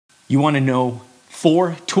You want to know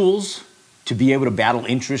 4 tools to be able to battle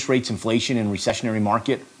interest rates, inflation, and recessionary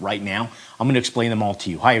market right now? I'm going to explain them all to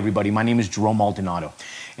you. Hi, everybody. My name is Jerome Maldonado,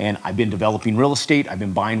 and I've been developing real estate. I've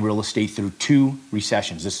been buying real estate through 2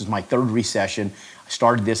 recessions. This is my 3rd recession. I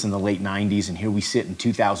started this in the late 90s, and here we sit in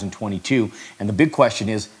 2022. And the big question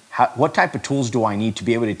is, what type of tools do I need to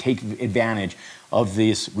be able to take advantage of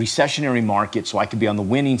this recessionary market so I can be on the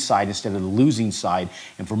winning side instead of the losing side?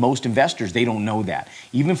 And for most investors, they don't know that.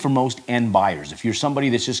 Even for most end buyers, if you're somebody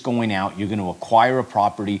that's just going out, you're going to acquire a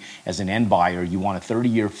property as an end buyer, you want a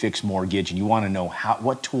 30-year fixed mortgage, and you want to know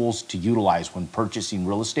what tools to utilize when purchasing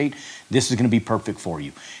real estate, this is going to be perfect for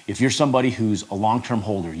you. If you're somebody who's a long-term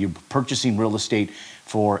holder, you're purchasing real estate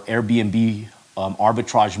for Airbnb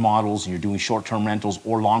arbitrage models, and you're doing short-term rentals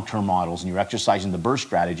or long-term models, and you're exercising the burst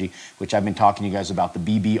strategy, which I've been talking to you guys about, the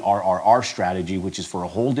BBRRR strategy, which is for a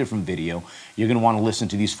whole different video, you're going to want to listen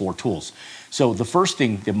to these 4 tools. So the first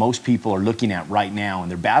thing that most people are looking at right now and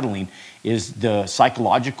they're battling is the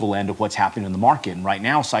psychological end of what's happening in the market. And right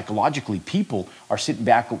now, psychologically, people are sitting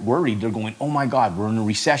back worried. They're going, oh my God, we're in a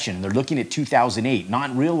recession. And they're looking at 2008,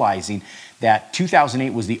 not realizing that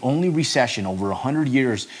 2008 was the only recession over 100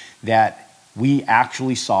 years that we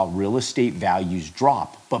actually saw real estate values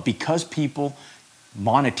drop. But because people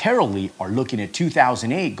monetarily are looking at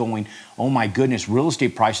 2008 going, oh my goodness, real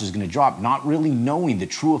estate prices are going to drop, not really knowing the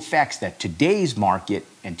true effects that today's market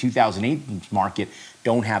and 2008's market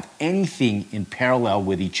don't have anything in parallel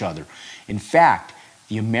with each other. In fact,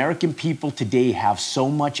 the American people today have so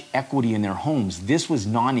much equity in their homes. This was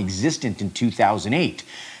non-existent in 2008.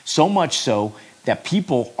 So much so that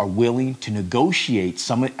people are willing to negotiate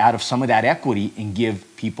out of some of that equity and give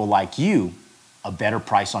people like you a better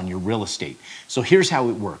price on your real estate. So here's how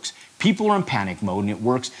it works. People are in panic mode, and it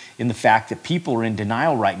works in the fact that people are in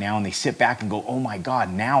denial right now, and they sit back and go, oh my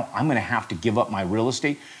God, now I'm going to have to give up my real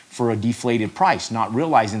estate for a deflated price, not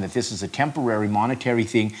realizing that this is a temporary monetary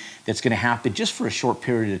thing that's going to happen just for a short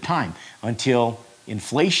period of time until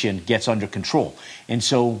inflation gets under control. And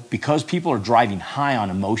so because people are driving high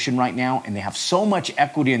on emotion right now and they have so much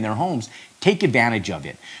equity in their homes, take advantage of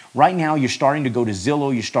it. Right now, you're starting to go to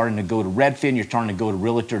Zillow, you're starting to go to Redfin, you're starting to go to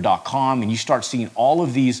realtor.com, and you start seeing all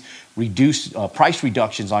of these reduced price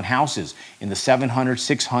reductions on houses in the $700,000,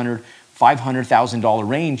 $600,000, $500,000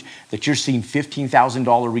 range, that you're seeing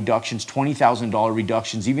 $15,000 reductions, $20,000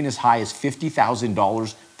 reductions, even as high as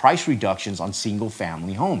 $50,000 price reductions on single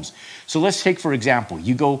family homes. So let's take, for example,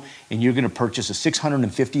 you go and you're going to purchase a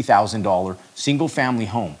 $650,000 single family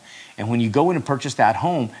home. And when you go in and purchase that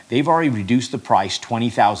home, they've already reduced the price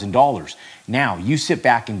 $20,000. Now you sit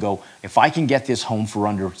back and go, if I can get this home for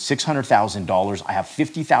under $600,000, I have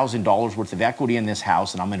 $50,000 worth of equity in this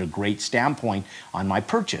house, and I'm in a great standpoint on my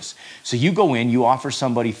purchase. So you go in, you offer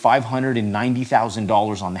somebody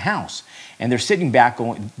 $590,000 on the house, and they're sitting back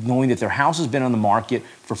knowing that their house has been on the market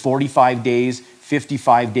for 45 days,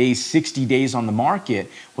 55 days, 60 days on the market,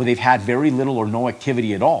 where they've had very little or no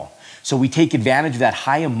activity at all. So we take advantage of that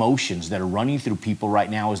high emotions that are running through people right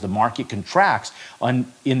now as the market contracts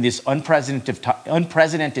in this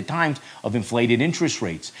unprecedented times of inflated interest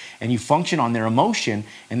rates. And you function on their emotion,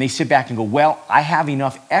 and they sit back and go, well, I have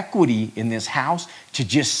enough equity in this house to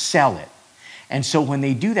just sell it. And so when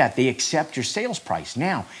they do that, they accept your sales price.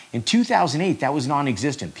 Now, in 2008, that was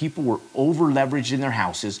non-existent. People were over-leveraged in their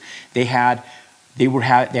houses. They had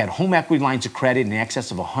home equity lines of credit in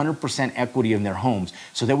excess of 100% equity in their homes.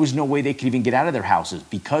 So there was no way they could even get out of their houses.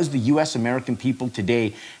 Because the US American people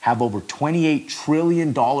today have over $28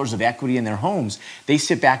 trillion of equity in their homes, they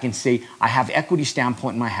sit back and say, I have equity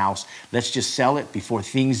standpoint in my house. Let's just sell it before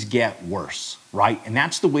things get worse, right? And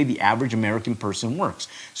that's the way the average American person works.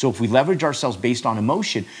 So if we leverage ourselves based on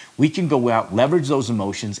emotion, we can go out, leverage those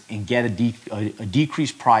emotions, and get a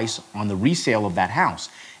decreased price on the resale of that house.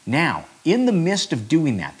 Now, in the midst of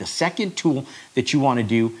doing that, the second tool that you want to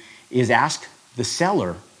do is ask the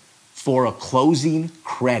seller for a closing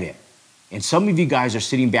credit. And some of you guys are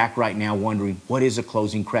sitting back right now wondering, what is a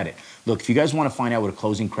closing credit? Look, if you guys want to find out what a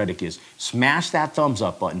closing credit is, smash that thumbs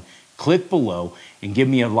up button, click below, and give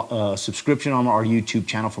me a subscription on our YouTube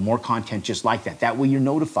channel for more content just like that. That way you're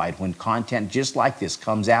notified when content just like this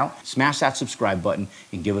comes out. Smash that subscribe button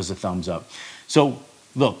and give us a thumbs up. So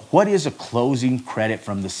look, what is a closing credit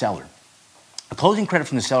from the seller? A closing credit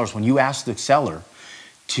from the seller is when you ask the seller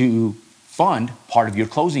to fund part of your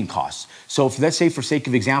closing costs. So if, let's say for sake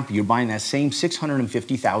of example, you're buying that same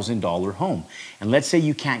 $650,000 home, and let's say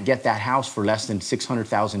you can't get that house for less than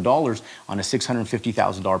 $600,000 on a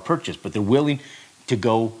 $650,000 purchase, but they're willing to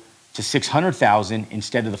go to 600,000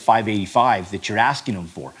 instead of the 585 that you're asking them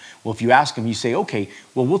for. Well, if you ask them, you say, okay,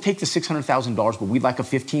 well, we'll take the $600,000, but we'd like a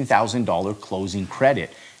 $15,000 closing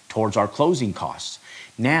credit towards our closing costs.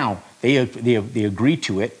 Now, they agree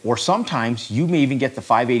to it, or sometimes you may even get the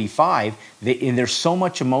 585, and there's so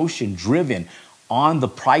much emotion driven on the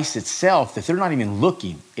price itself that they're not even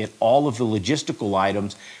looking at all of the logistical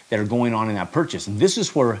items that are going on in that purchase. And this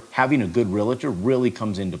is where having a good realtor really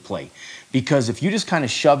comes into play. Because if you just kind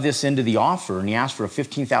of shove this into the offer and you ask for a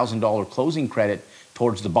 $15,000 closing credit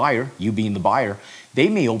towards the buyer, you being the buyer, they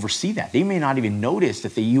may oversee that. They may not even notice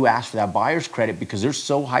that you asked for that buyer's credit because they're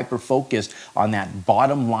so hyper-focused on that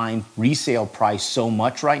bottom line resale price so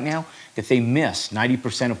much right now that they miss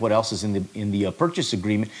 90% of what else is in the purchase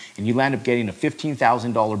agreement, and you land up getting a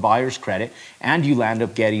 $15,000 buyer's credit, and you land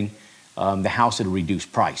up getting the house at a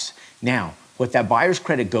reduced price. Now, what that buyer's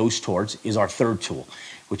credit goes towards is our third tool.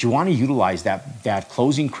 What you want to utilize that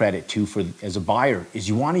closing credit to as a buyer is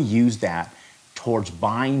you want to use that towards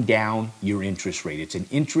buying down your interest rate. It's an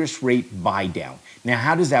interest rate buy down. Now,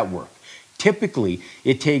 how does that work? Typically,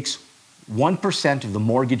 it takes 1% of the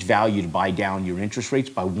mortgage value to buy down your interest rates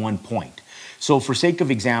by 1 point. So for sake of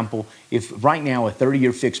example, if right now a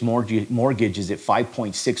 30-year fixed mortgage is at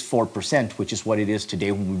 5.64%, which is what it is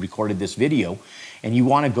today when we recorded this video, and you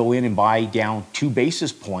want to go in and buy down 2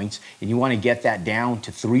 basis points, and you want to get that down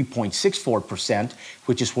to 3.64%,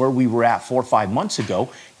 which is where we were at 4 or 5 months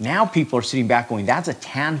ago, now people are sitting back going, that's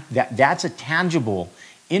a tangible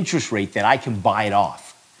interest rate that I can buy it off.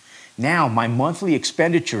 Now, my monthly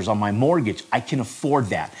expenditures on my mortgage, I can afford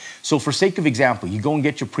that. So for sake of example, you go and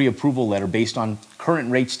get your pre-approval letter based on current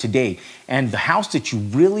rates today, and the house that you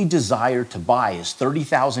really desire to buy is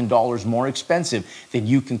 $30,000 more expensive than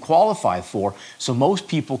you can qualify for. So most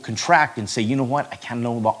people contract and say, you know what,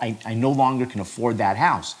 I no longer can afford that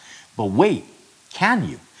house. But wait, can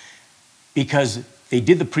you? Because they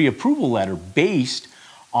did the pre-approval letter based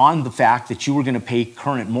on the fact that you were going to pay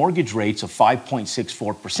current mortgage rates of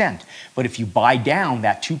 5.64%. But if you buy down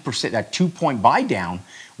that 2%, that 2-point buy down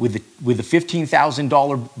with the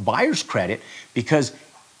 $15,000 buyer's credit, because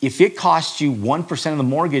if it costs you 1% of the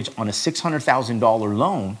mortgage on a $600,000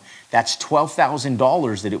 loan, that's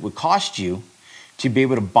 $12,000 that it would cost you to be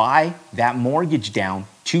able to buy that mortgage down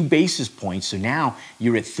 2 basis points. So now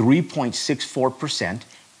you're at 3.64%,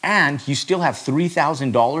 and you still have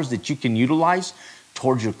 $3,000 that you can utilize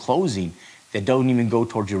towards your closing that don't even go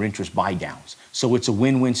towards your interest buy downs. So it's a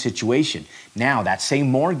win-win situation. Now, that same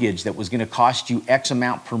mortgage that was going to cost you X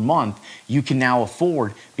amount per month, you can now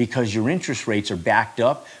afford because your interest rates are backed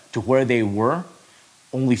up to where they were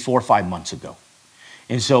only 4 or 5 months ago.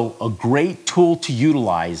 And so a great tool to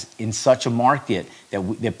utilize in such a market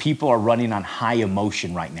that people are running on high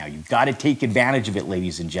emotion right now. You've got to take advantage of it,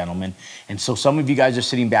 ladies and gentlemen. And so some of you guys are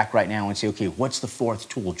sitting back right now and say, okay, what's the fourth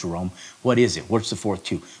tool, Jerome? What is it? What's the fourth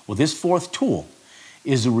tool? Well, this fourth tool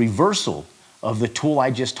is a reversal of the tool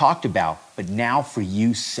I just talked about, but now for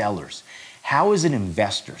you sellers. How is an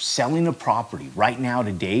investor selling a property right now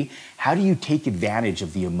today, how do you take advantage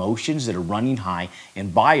of the emotions that are running high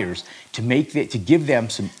and buyers to give them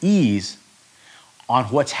some ease on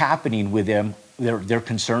what's happening with them, their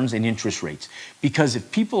concerns and interest rates? Because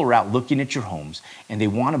if people are out looking at your homes and they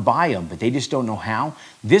want to buy them, but they just don't know how,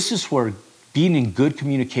 this is where being in good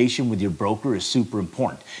communication with your broker is super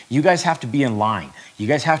important. You guys have to be in line. You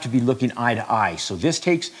guys have to be looking eye to eye. So this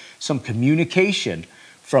takes some communication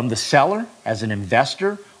from the seller as an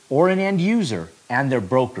investor or an end user and their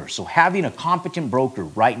broker. So having a competent broker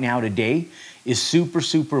right now today is super,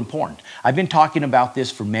 super important. I've been talking about this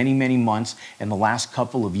for many, many months in the last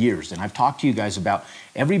couple of years. And I've talked to you guys about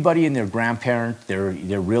everybody and their grandparent, their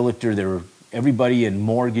realtor, everybody in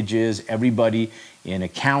mortgages, everybody in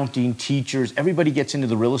accounting, teachers, everybody gets into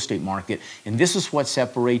the real estate market. And this is what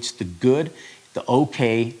separates the good, the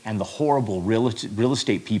okay, and the horrible real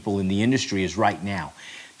estate people in the industry is right now.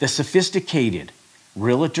 The sophisticated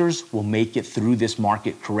realtors will make it through this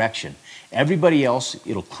market correction. Everybody else,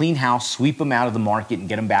 it'll clean house, sweep them out of the market and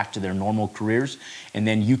get them back to their normal careers, and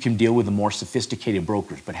then you can deal with the more sophisticated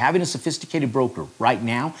brokers. But having a sophisticated broker right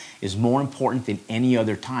now is more important than any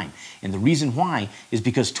other time. And the reason why is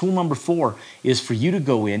because tool number 4 is for you to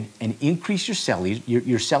go in and increase your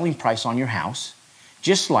selling price on your house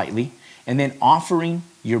just slightly, and then offering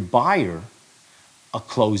your buyer a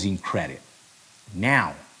closing credit.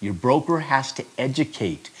 Now, your broker has to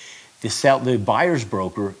educate the buyer's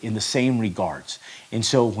broker in the same regards. And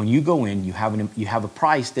so when you go in, you have a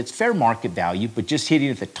price that's fair market value, but just hitting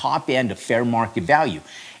at the top end of fair market value.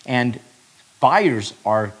 And buyers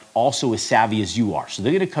are also as savvy as you are. So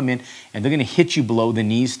they're going to come in and they're going to hit you below the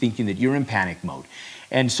knees thinking that you're in panic mode.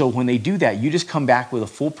 And so when they do that, you just come back with a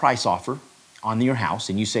full price offer on your house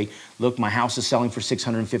and you say, look, my house is selling for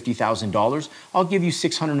 $650,000. I'll give you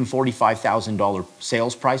 $645,000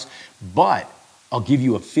 sales price, but I'll give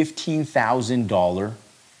you a $15,000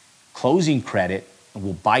 closing credit and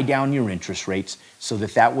we'll buy down your interest rates so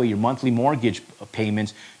that way your monthly mortgage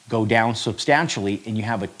payments go down substantially and you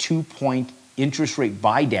have a 2-point interest rate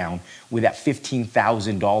buy down with that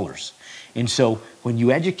 $15,000. And so when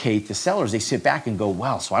you educate the sellers, they sit back and go,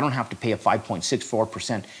 well, so I don't have to pay a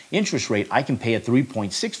 5.64% interest rate. I can pay a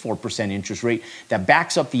 3.64% interest rate that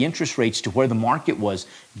backs up the interest rates to where the market was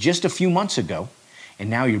just a few months ago. And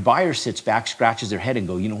now your buyer sits back, scratches their head and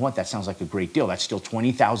go, you know what, that sounds like a great deal. That's still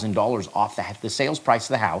 $20,000 off the sales price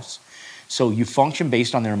of the house. So you function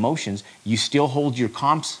based on their emotions. You still hold your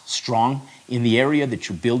comps strong in the area that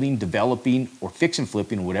you're building, developing, or fix and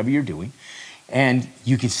flipping, or whatever you're doing. And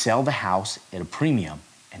you can sell the house at a premium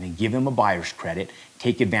and then give them a buyer's credit,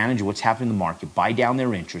 take advantage of what's happening in the market, buy down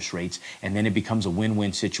their interest rates, and then it becomes a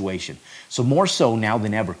win-win situation. So more so now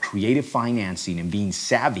than ever, creative financing and being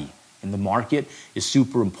savvy in the market is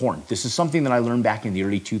super important. This is something that I learned back in the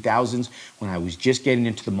early 2000s when I was just getting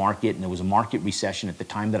into the market and there was a market recession at the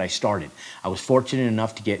time that I started. I was fortunate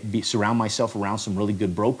enough to surround myself around some really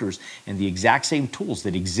good brokers, and the exact same tools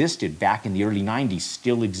that existed back in the early 90s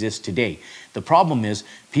still exist today. The problem is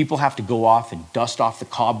people have to go off and dust off the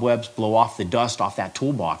cobwebs, blow off the dust off that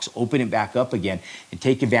toolbox, open it back up again, and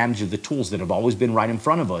take advantage of the tools that have always been right in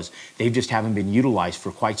front of us. They just haven't been utilized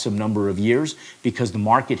for quite some number of years because the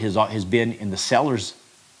market has been in the seller's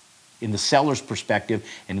perspective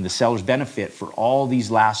and in the seller's benefit for all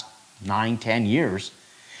these last 9-10 years.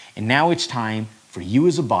 And now it's time for you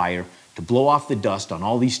as a buyer to blow off the dust on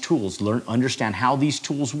all these tools, understand how these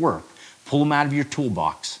tools work, pull them out of your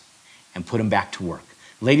toolbox, and put them back to work.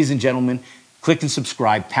 Ladies and gentlemen, click and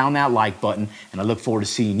subscribe, pound that like button, and I look forward to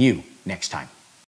seeing you next time.